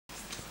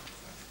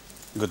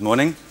Good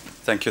morning.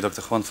 Thank you,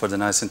 Dr. Juan, for the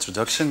nice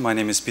introduction. My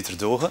name is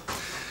Pieter.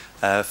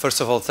 First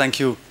of all, thank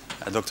you,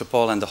 Dr.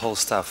 Paul and the whole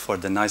staff for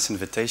the nice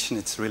invitation.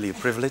 It's really a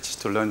privilege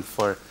to learn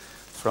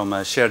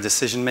from shared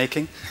decision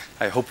making.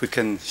 I hope we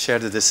can share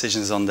the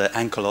decisions on the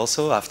ankle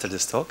also after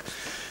this talk.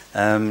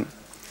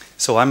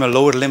 So I'm a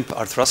lower limb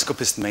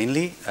arthroscopist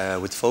mainly,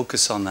 with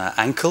focus on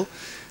ankle.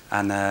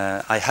 And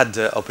I had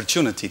the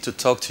opportunity to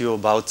talk to you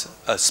about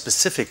a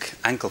specific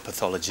ankle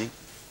pathology,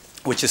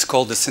 which is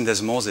called the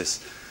syndesmosis.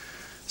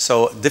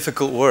 So,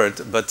 difficult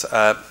word, but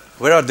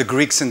where are the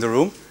Greeks in the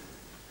room?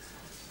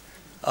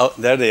 Oh,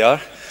 there they are.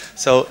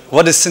 So,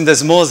 what is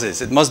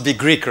syndesmosis? It must be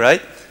Greek,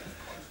 right?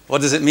 What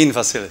does it mean,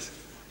 Vasilis?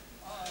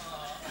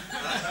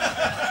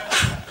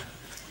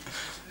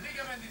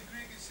 Ligament in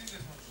Greek is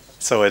syndesmosis.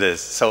 So it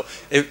is. So,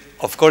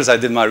 of course, I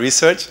did my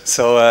research.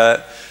 So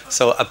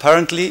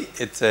apparently,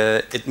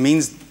 it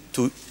means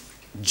to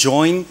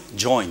join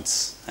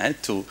joints,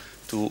 to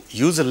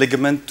use a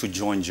ligament to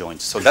join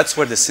joints. So that's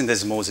where the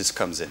syndesmosis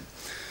comes in.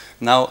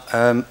 Now,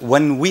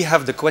 when we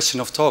have the question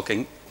of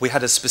talking, we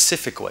had a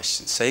specific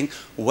question saying,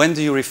 when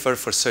do you refer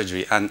for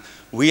surgery? And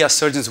we as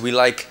surgeons, we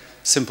like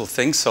simple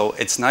things, so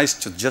it's nice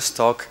to just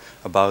talk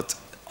about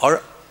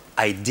our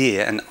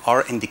idea and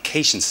our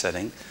indication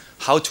setting,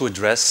 how to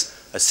address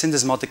a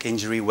syndesmotic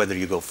injury, whether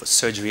you go for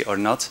surgery or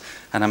not.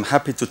 And I'm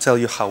happy to tell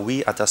you how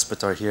we at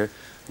Aspetar here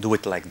do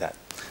it like that.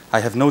 I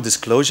have no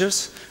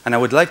disclosures, and I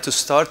would like to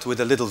start with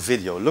a little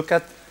video. Look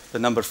at the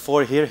number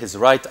 4 here, his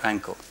right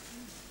ankle.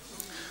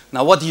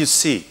 Now, what do you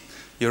see?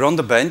 You're on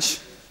the bench,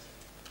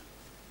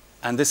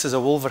 and this is a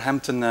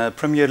Wolverhampton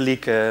Premier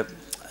League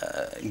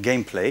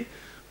gameplay,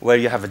 where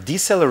you have a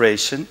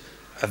deceleration,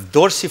 a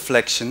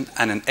dorsiflexion,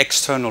 and an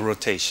external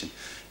rotation.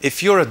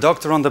 If you're a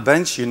doctor on the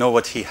bench, you know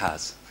what he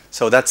has.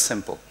 So that's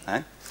simple.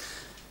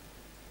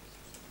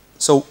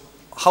 So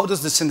how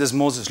does the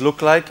syndesmosis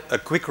look like? A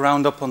quick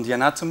roundup on the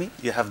anatomy.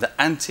 You have the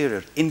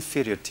anterior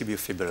inferior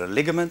tibiofibular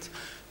ligament.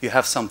 You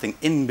have something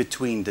in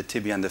between the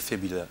tibia and the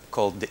fibula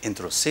called the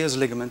interosseous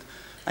ligament,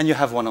 and you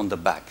have one on the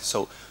back.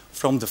 So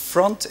from the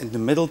front in the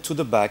middle to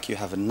the back, you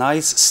have a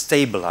nice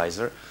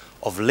stabilizer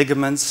of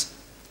ligaments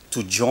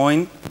to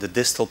join the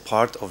distal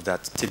part of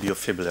that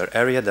tibiofibular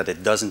area that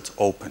it doesn't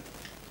open.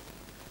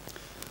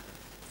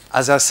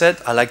 As I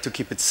said, I like to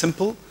keep it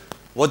simple.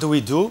 What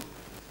do?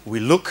 We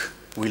look,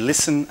 we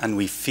listen, and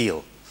we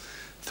feel.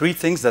 3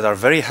 things that are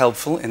very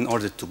helpful in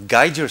order to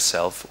guide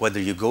yourself whether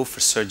you go for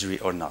surgery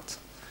or not.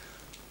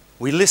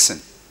 We listen.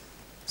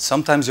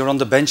 Sometimes you're on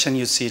the bench and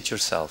you see it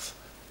yourself.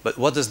 But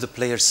what does the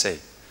player say?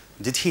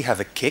 Did he have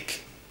a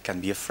kick?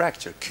 Can be a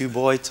fracture.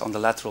 Cuboid on the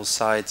lateral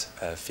side,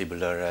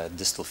 fibular,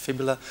 distal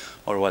fibula,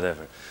 or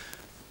whatever.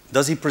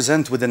 Does he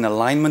present with an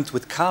alignment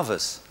with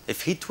cavus?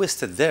 If he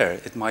twisted there,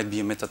 it might be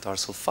a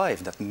metatarsal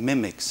 5 that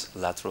mimics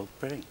lateral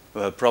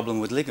problem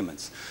with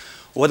ligaments.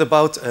 What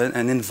about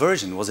an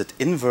inversion? Was it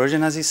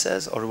inversion, as he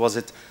says, or was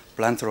it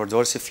plantar or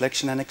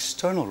dorsiflexion and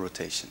external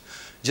rotation?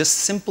 Just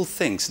simple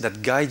things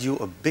that guide you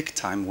a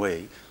big-time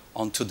way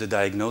onto the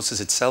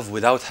diagnosis itself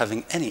without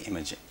having any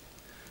imaging.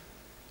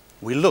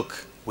 We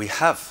look, we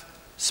have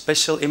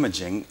special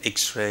imaging,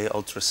 X-ray,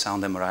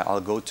 ultrasound, MRI.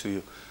 I'll go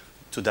to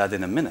that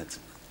in a minute.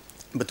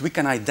 But we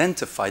can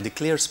identify the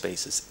clear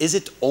spaces. Is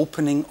it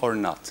opening or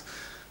not?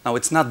 Now,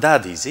 it's not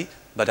that easy,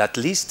 but at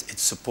least it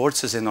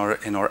supports us in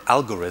our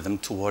algorithm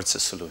towards a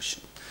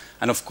solution.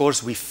 And of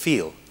course,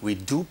 we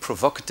do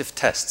provocative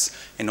tests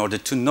in order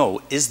to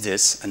know, is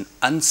this an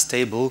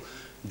unstable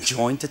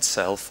joint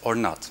itself or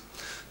not?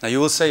 Now, you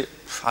will say,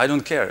 I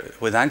don't care.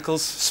 With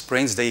ankles,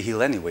 sprains, they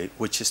heal anyway,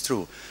 which is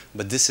true.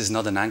 But this is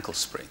not an ankle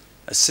sprain.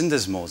 A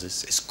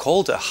syndesmosis is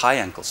called a high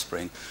ankle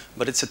sprain,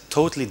 but it's a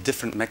totally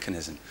different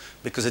mechanism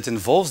because it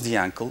involves the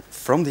ankle,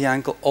 from the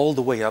ankle all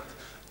the way up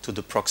to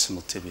the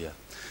proximal tibia.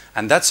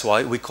 And that's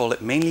why we call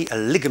it mainly a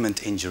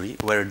ligament injury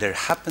where there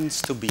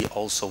happens to be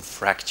also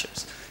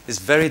fractures. It's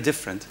very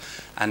different,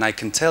 and I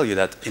can tell you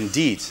that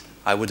indeed,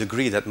 I would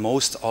agree that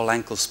most all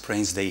ankle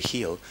sprains, they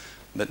heal,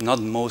 but not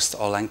most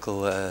all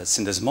ankle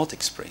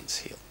syndesmotic sprains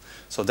heal.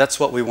 So that's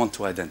what we want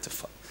to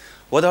identify.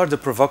 What are the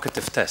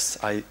provocative tests?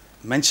 I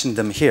mentioned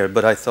them here,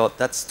 but I thought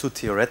that's too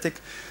theoretic.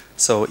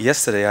 So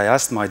yesterday I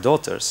asked my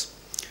daughters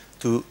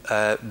to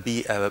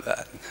be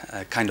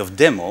a kind of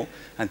demo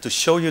and to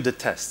show you the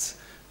tests.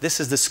 This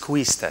is the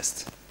squeeze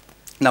test.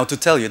 Now, to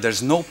tell you,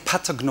 there's no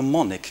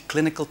pathognomonic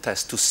clinical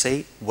test to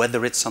say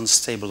whether it's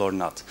unstable or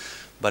not.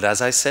 But as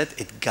I said,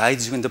 it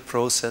guides you in the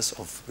process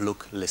of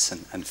look,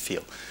 listen, and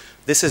feel.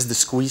 This is the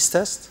squeeze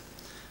test.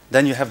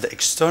 Then you have the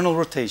external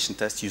rotation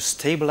test. You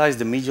stabilize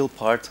the medial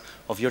part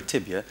of your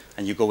tibia,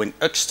 and you go in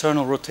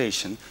external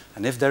rotation.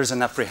 And if there's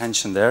an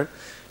apprehension there,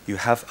 you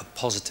have a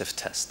positive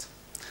test.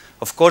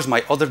 Of course,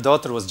 my other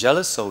daughter was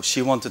jealous, so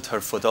she wanted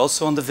her foot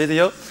also on the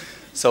video.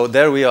 So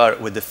there we are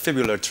with the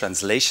fibular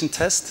translation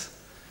test.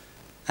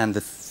 And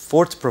the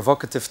 4th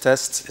provocative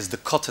test is the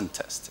cotton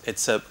test.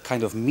 It's a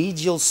kind of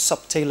medial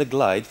subtalar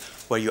glide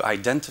where you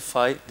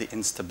identify the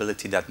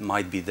instability that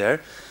might be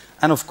there.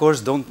 And of course,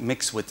 don't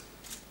mix with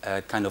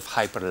kind of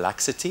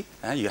hyperlaxity.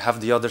 You have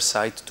the other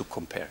side to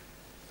compare.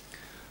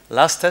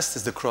 Last test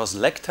is the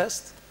cross-leg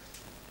test.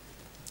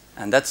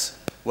 And that's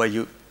where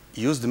you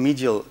use the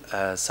medial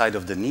side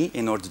of the knee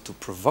in order to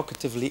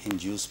provocatively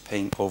induce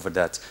pain over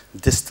that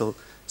distal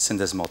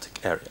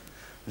syndesmotic area.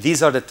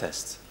 These are the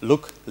tests.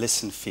 Look,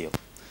 listen, feel.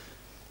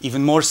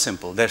 Even more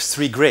simple. There's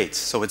 3 grades,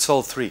 so it's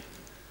all 3.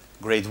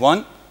 Grade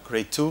 1,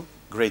 grade 2,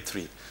 grade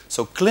 3.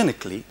 So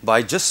clinically,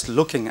 by just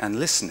looking and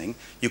listening,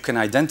 you can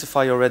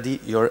identify already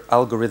your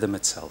algorithm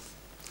itself.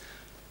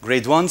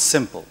 Grade 1,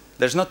 simple.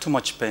 There's not too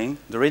much pain,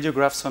 the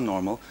radiographs are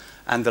normal,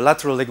 and the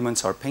lateral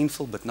ligaments are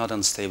painful but not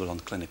unstable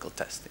on clinical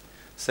testing.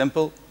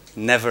 Simple,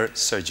 never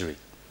surgery.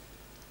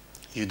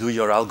 You do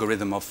your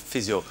algorithm of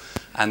physio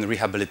and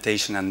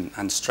rehabilitation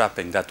and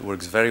strapping. That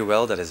works very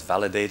well, that is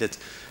validated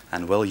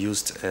and well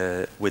used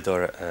with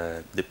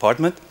our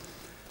department.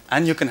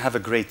 And you can have a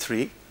grade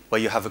 3, where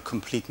you have a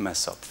complete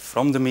mess up,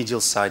 from the medial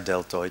side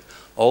deltoid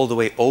all the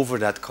way over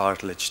that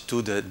cartilage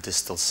to the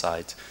distal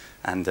side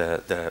and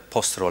the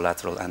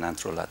posterolateral and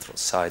anterolateral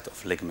side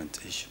of ligament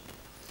tissue.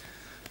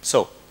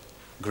 So,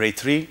 grade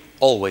 3,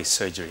 always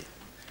surgery.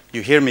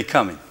 You hear me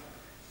coming.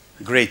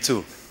 Grade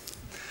 2.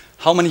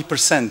 How many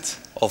 %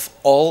 of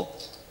all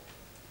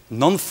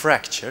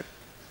non-fracture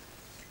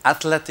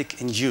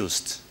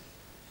athletic-induced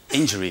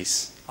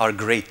injuries are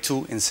grade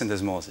 2 in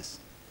syndesmosis?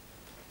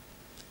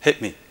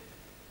 Hit me.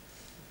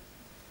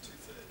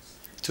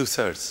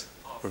 2/3.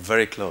 We're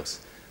very close.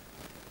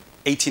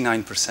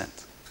 89%.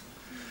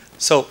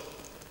 So,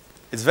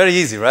 it's very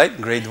easy, right?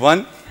 Grade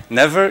 1,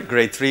 never.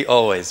 Grade 3,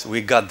 always. We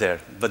got there.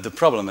 But the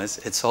problem is,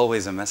 it's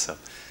always a mess up.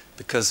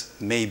 Because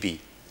maybe.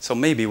 So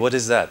maybe, what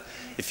is that?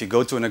 If you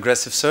go to an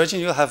aggressive surgeon,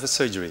 you'll have a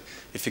surgery.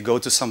 If you go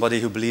to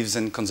somebody who believes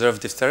in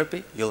conservative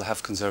therapy, you'll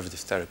have conservative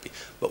therapy.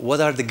 But what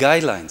are the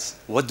guidelines?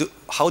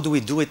 How do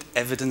we do it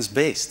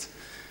evidence-based?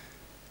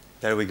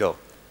 There we go.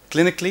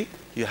 Clinically,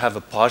 you have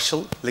a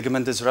partial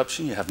ligament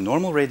disruption, you have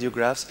normal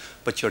radiographs,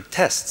 but your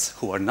tests,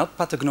 who are not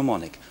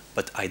pathognomonic,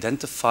 but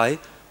identify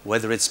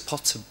whether it's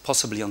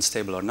possibly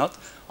unstable or not,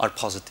 are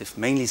positive,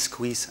 mainly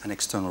squeeze and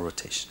external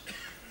rotation.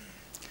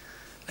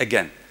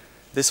 Again,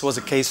 this was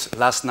a case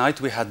last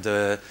night. We had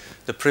the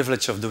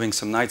privilege of doing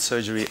some night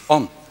surgery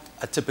on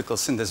a typical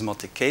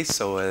syndesmotic case,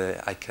 so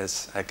I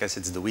guess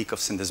it's the week of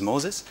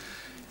syndesmosis.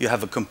 You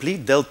have a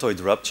complete deltoid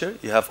rupture,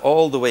 you have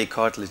all the way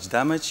cartilage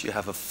damage, you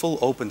have a full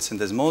open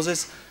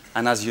syndesmosis,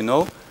 and as you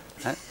know,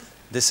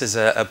 this is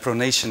a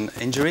pronation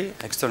injury,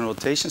 external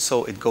rotation,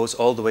 so it goes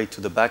all the way to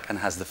the back and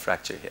has the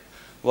fracture here.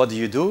 What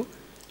do?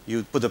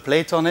 You put a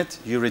plate on it,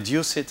 you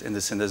reduce it in the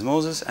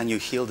syndesmosis, and you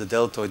heal the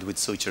deltoid with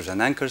sutures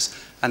and anchors,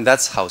 and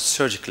that's how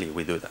surgically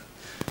we do that.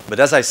 But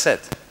as I said,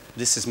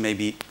 this is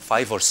maybe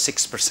 5 or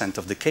 6%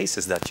 of the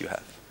cases that you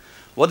have.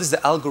 What is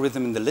the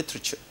algorithm in the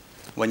literature?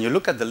 When you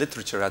look at the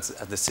literature,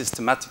 at the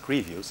systematic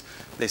reviews,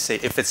 they say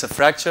if it's a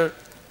fracture,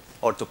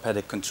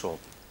 orthopedic control.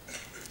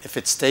 If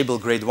it's stable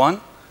grade 1,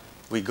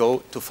 we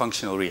go to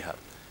functional rehab.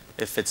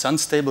 If it's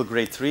unstable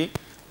grade 3,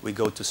 we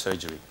go to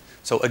surgery.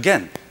 So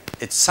again,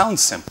 it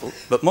sounds simple,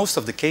 but most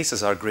of the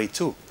cases are grade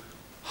 2.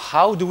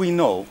 How do we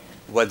know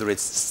whether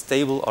it's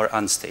stable or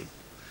unstable?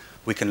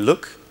 We can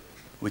look,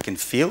 we can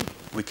feel,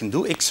 we can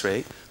do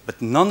X-ray,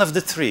 but none of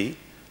the 3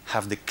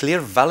 have the clear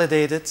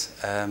validated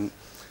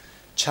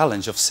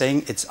challenge of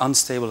saying it's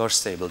unstable or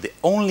stable. The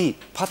only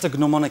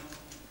pathognomonic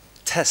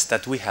test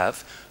that we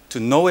have to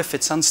know if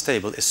it's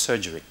unstable is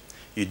surgery.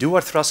 You do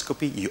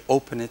arthroscopy, you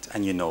open it,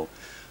 and you know.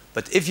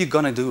 But if you're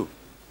going to do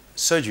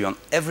surgery on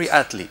every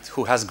athlete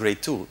who has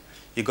grade 2,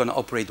 you're going to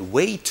operate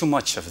way too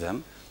much of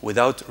them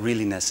without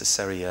really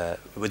necessary,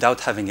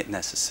 without having it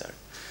necessary.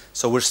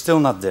 So we're still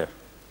not there.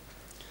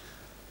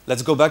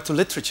 Let's go back to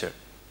literature.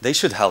 They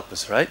should help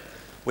us, right?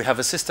 We have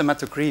a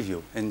systematic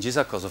review in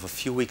Gisakos of a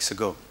few weeks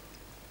ago.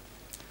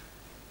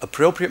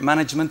 Appropriate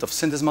management of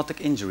syndesmotic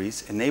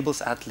injuries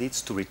enables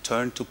athletes to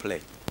return to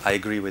play. I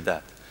agree with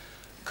that.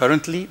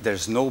 Currently,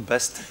 there's no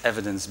best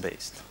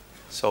evidence-based.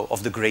 So,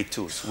 of the grade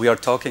 2s. We are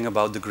talking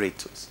about the grade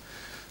 2s.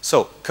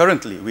 So,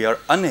 currently, we are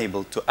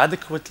unable to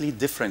adequately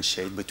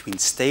differentiate between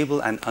stable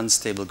and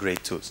unstable grade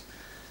 2s.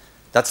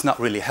 That's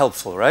not really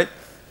helpful, right?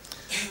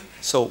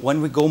 So,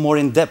 when we go more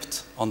in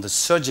depth on the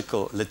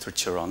surgical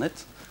literature on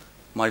it,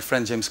 my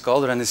friend James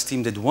Calder and his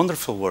team did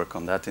wonderful work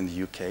on that in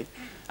the UK.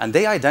 And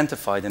they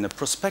identified in a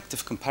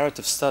prospective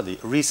comparative study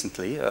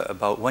recently,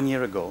 about 1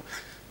 year ago,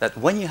 that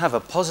when you have a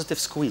positive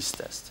squeeze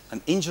test,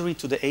 an injury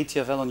to the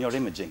ATFL on your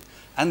imaging,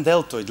 and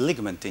deltoid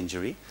ligament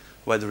injury,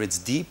 whether it's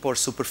deep or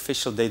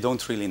superficial, they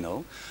don't really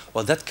know,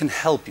 well, that can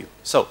help you.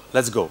 So,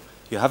 let's go.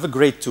 You have a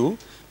grade 2,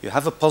 you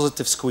have a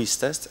positive squeeze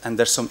test, and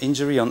there's some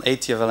injury on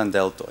ATFL and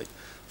deltoid.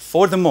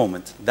 For the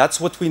moment,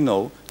 that's what we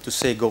know to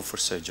say go for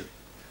surgery.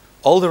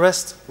 All the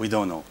rest, we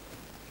don't know.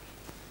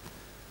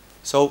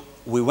 So,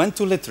 we went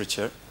to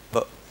literature,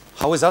 but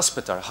how is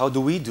Aspetar? How do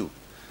we do?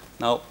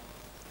 Now,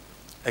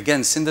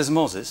 again,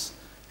 syndesmosis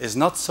is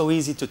not so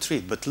easy to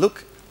treat, but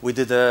look, we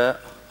did,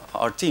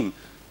 our team,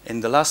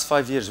 in the last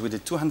 5 years, we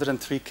did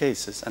 203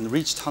 cases and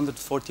reached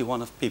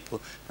 141 of people,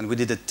 and we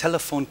did a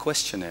telephone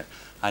questionnaire.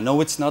 I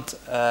know it's not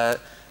the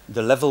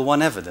level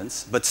 1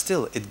 evidence, but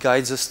still, it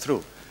guides us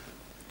through.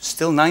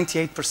 Still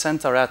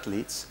 98% are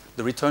athletes.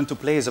 The return to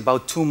play is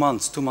about 2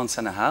 months, 2 months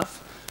and a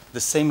half.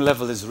 The same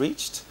level is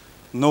reached,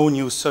 no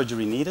new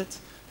surgery needed,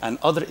 and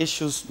other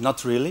issues,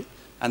 not really,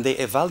 and they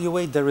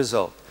evaluate the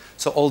result.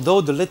 So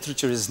although the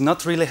literature is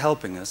not really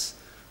helping us,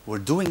 we're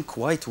doing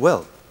quite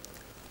well.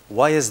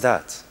 Why is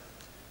that?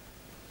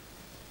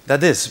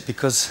 That is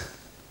because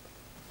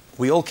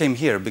we all came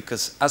here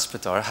because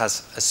Aspetar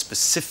has a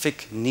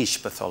specific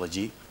niche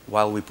pathology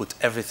while we put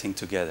everything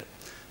together.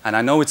 And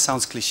I know it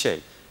sounds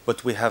cliche,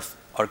 but we have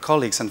our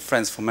colleagues and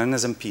friends from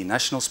NSMP,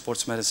 National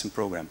Sports Medicine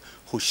Program,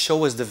 who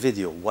show us the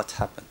video, what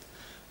happened.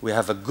 We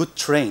have a good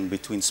train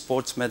between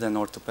sports med and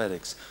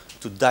orthopedics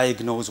to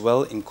diagnose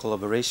well in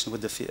collaboration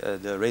with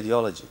the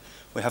radiology.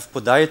 We have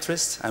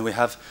podiatrists and we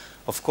have,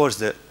 of course,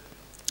 the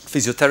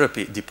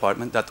physiotherapy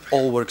department that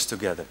all works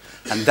together.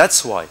 And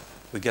that's why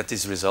we get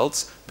these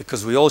results,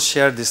 because we all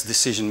share this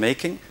decision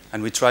making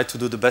and we try to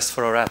do the best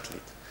for our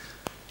athlete.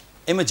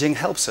 Imaging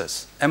helps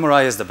us.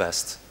 MRI is the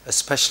best,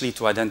 especially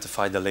to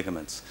identify the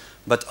ligaments.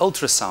 But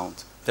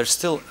ultrasound, there's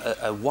still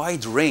a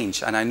wide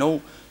range, and I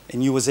know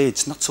in USA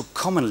it's not so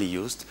commonly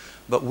used,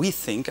 but we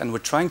think, and we're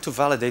trying to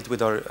validate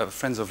with our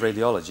friends of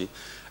radiology,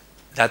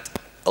 that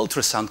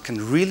ultrasound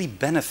can really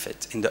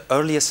benefit in the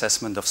early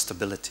assessment of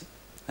stability,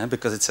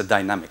 because it's a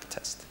dynamic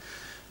test.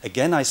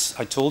 Again, I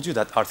told you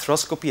that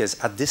arthroscopy is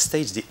at this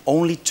stage the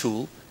only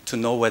tool to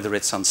know whether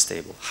it's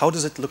unstable. How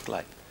does it look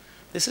like?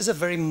 This is a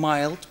very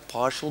mild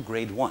partial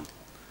grade 1.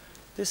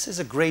 This is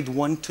a grade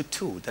 1 to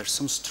 2. There's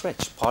some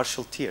stretch,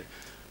 partial tear.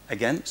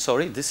 Again,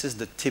 sorry, this is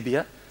the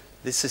tibia.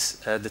 This is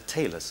the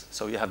talus.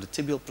 So you have the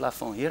tibial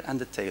plafond here and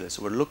the talus.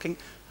 We're looking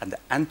at the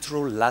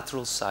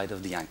anterolateral side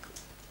of the ankle.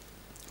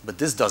 But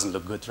this doesn't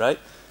look good, right?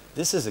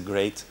 This is a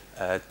grade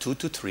 2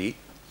 to 3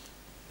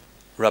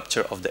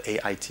 rupture of the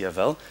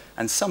AITFL,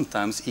 and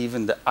sometimes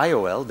even the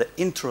IOL, the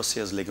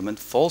interosseous ligament,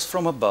 falls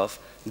from above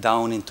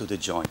down into the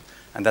joint,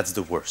 and that's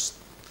the worst.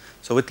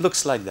 So it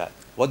looks like that.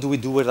 What do we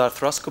do with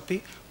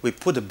arthroscopy? We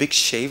put a big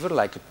shaver,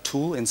 like a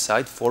tool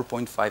inside,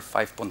 4.5,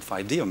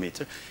 5.5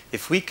 diameter.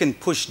 If we can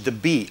push the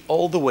B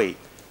all the way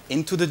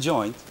into the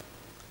joint,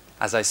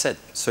 as I said,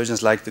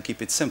 surgeons like to keep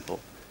it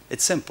simple.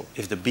 It's simple.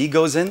 If the B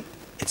goes in,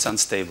 it's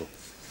unstable.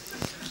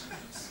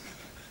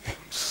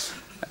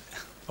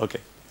 Okay.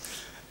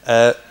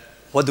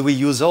 What do we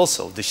use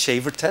also? The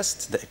shaver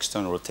test, the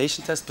external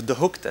rotation test, but the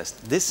hook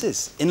test. This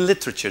is, in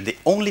literature, the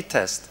only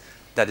test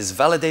that is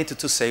validated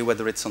to say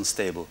whether it's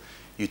unstable.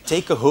 You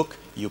take a hook,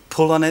 you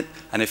pull on it,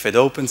 and if it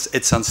opens,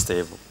 it's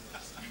unstable.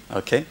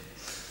 Okay?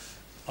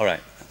 All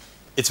right.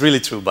 It's really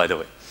true, by the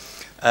way.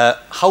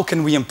 How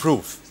can we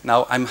improve?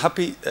 Now, I'm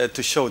happy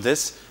to show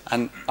this,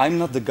 and I'm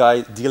not the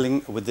guy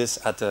dealing with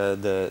this at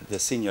the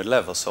senior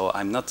level, so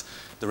I'm not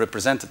the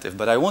representative,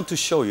 but I want to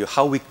show you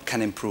how we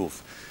can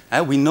improve.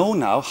 We know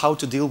now how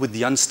to deal with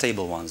the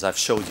unstable ones, I've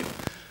showed you.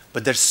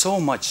 But there's so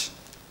much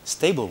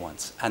stable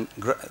ones. And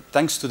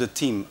thanks to the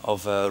team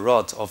of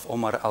Rod, of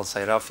Omar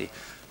Al-Sayrafi,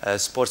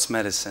 sports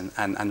medicine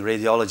and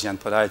radiology and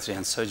podiatry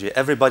and surgery,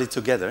 everybody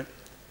together,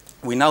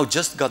 we now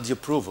just got the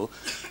approval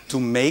to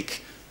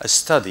make a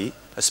study,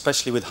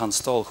 especially with Hans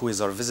Stoll, who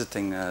is our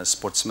visiting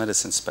sports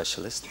medicine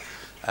specialist,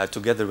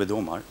 together with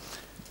Omar,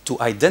 to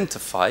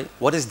identify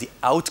what is the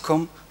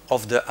outcome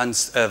of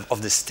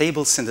the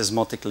stable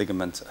syndesmotic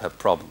ligament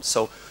problem.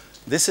 So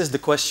this is the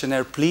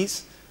questionnaire,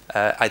 please.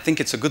 I think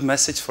it's a good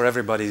message for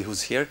everybody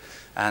who's here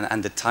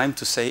and the time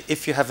to say,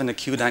 if you have an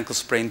acute ankle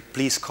sprain,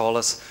 please call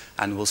us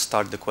and we'll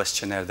start the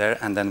questionnaire there,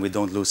 and then we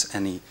don't lose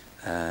any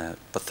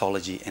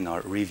pathology in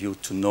our review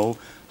to know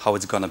how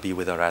it's going to be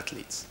with our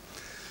athletes.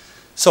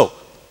 So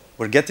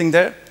we're getting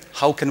there.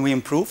 How can we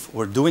improve?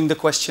 We're doing the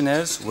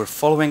questionnaires. We're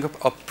following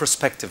up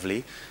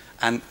prospectively.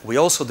 And we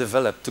also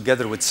developed,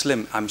 together with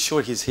Slim, I'm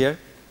sure he's here,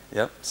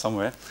 yeah,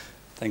 somewhere.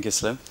 Thank you,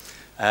 Slim.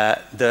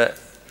 The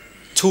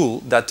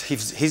tool that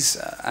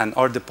his and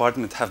our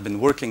department have been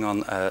working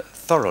on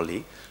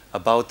thoroughly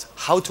about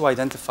how to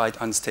identify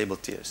unstable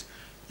tears.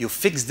 You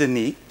fix the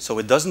knee so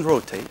it doesn't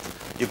rotate.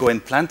 You go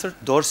in plantar,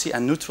 dorsi,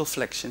 and neutral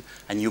flexion,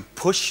 and you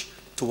push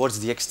towards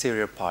the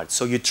exterior part.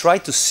 So you try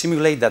to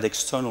simulate that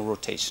external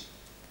rotation.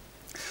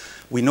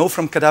 We know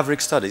from cadaveric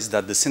studies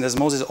that the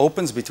syndesmosis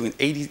opens between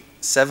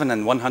 87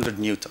 and 100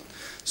 Newton.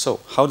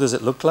 So how does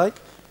it look like?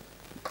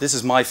 This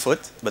is my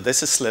foot, but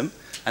this is Slim,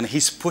 and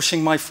he's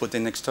pushing my foot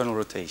in external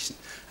rotation.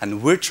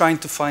 And we're trying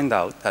to find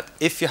out that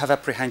if you have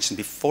apprehension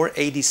before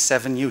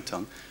 87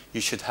 Newton,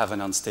 you should have an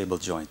unstable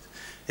joint.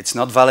 It's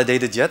not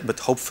validated yet,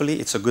 but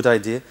hopefully it's a good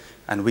idea,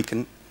 and we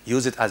can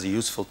use it as a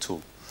useful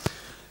tool.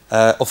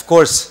 Of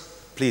course,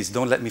 please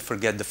don't let me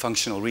forget the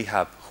functional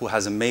rehab, who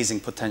has amazing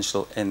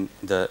potential in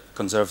the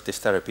conservative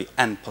therapy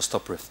and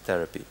postoperative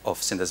therapy of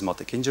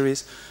syndesmotic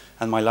injuries.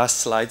 And my last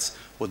slides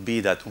would be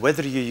that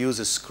whether you use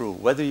a screw,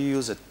 whether you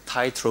use a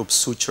tightrope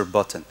suture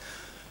button,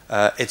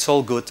 it's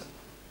all good.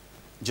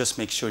 Just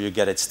make sure you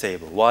get it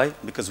stable. Why?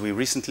 Because we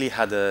recently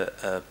had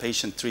a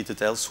patient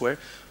treated elsewhere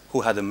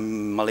who had a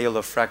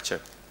malleolar fracture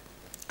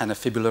and a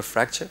fibular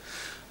fracture,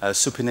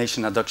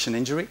 supination adduction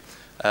injury.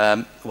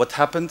 What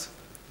happened?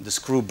 The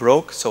screw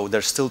broke, so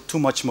there's still too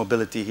much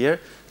mobility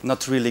here.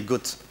 not really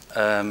good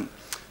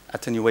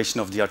attenuation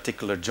of the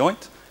articular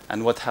joint.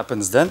 And what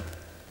happens then?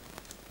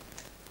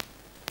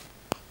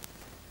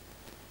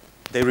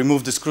 They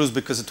remove the screws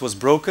because it was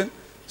broken.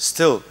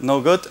 Still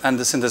no good, and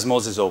the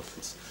syndesmosis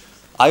opens.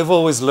 I've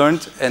always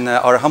learned in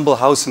our humble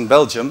house in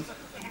Belgium,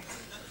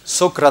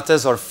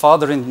 Socrates, our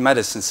father in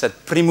medicine, said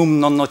 "Primum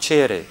non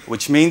nocere,"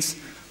 which means,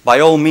 by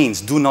all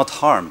means, do not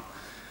harm.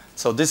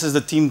 So this is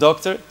the team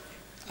doctor,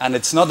 and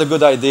it's not a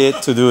good idea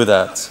to do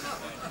that.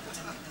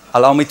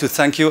 Allow me to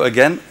thank you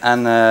again,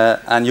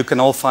 and you can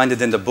all find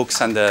it in the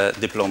books and the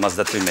diplomas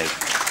that we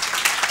make.